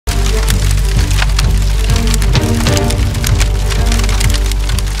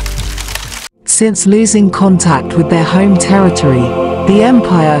Since losing contact with their home territory, the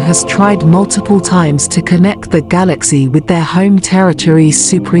Empire has tried multiple times to connect the galaxy with their home territory's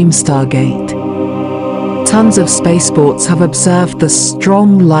supreme stargate. Tons of spaceports have observed the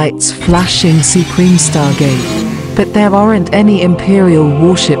strong lights flashing supreme stargate, but there aren't any Imperial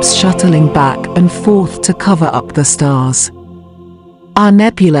warships shuttling back and forth to cover up the stars. Our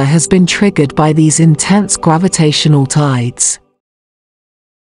nebula has been triggered by these intense gravitational tides.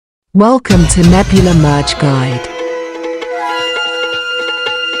 Welcome to Nebula Merge Guide.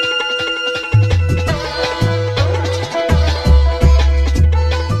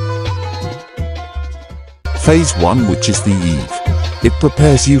 Phase 1, which is the Eve. It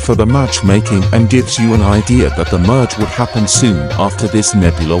prepares you for the matchmaking and gives you an idea that the merge would happen soon after this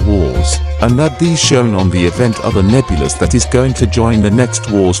nebula wars, and that these shown on the event are the nebulas that is going to join the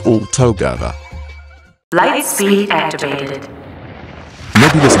next wars all together. Light speed activated.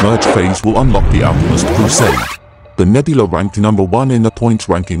 Nebula's merge phase will unlock the outermost crusade. The nebula ranked number 1 in the points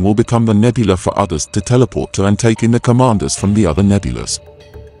ranking will become the nebula for others to teleport to and take in the commanders from the other nebulas.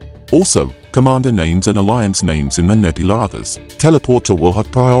 Also, commander names and alliance names in the nebula others teleporter will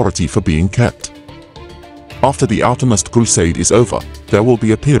have priority for being kept. After the outermost crusade is over, there will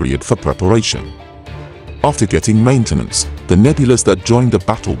be a period for preparation. After getting maintenance, the nebulas that join the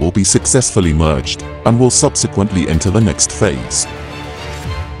battle will be successfully merged, and will subsequently enter the next phase.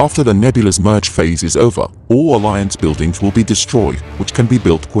 After the nebula's merge phase is over, all alliance buildings will be destroyed, which can be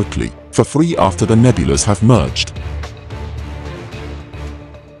built quickly, for free after the nebulas have merged.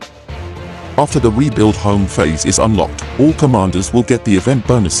 After the rebuild home phase is unlocked, all commanders will get the event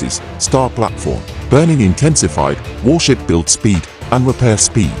bonuses, star platform, burning intensified, warship build speed, and repair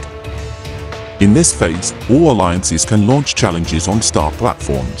speed. In this phase, all alliances can launch challenges on star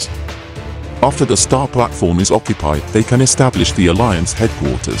platforms. After the star platform is occupied, they can establish the alliance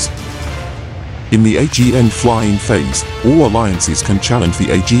headquarters. In the AGN flying phase, all alliances can challenge the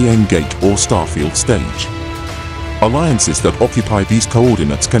AGN gate or starfield stage. Alliances that occupy these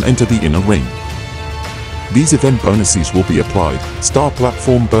coordinates can enter the inner ring. These event bonuses will be applied, star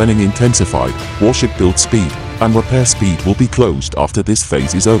platform burning intensified, warship build speed, and repair speed will be closed after this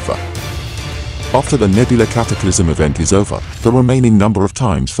phase is over. After the Nebula Cataclysm event is over, the remaining number of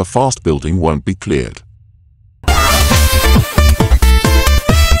times for fast building won't be cleared.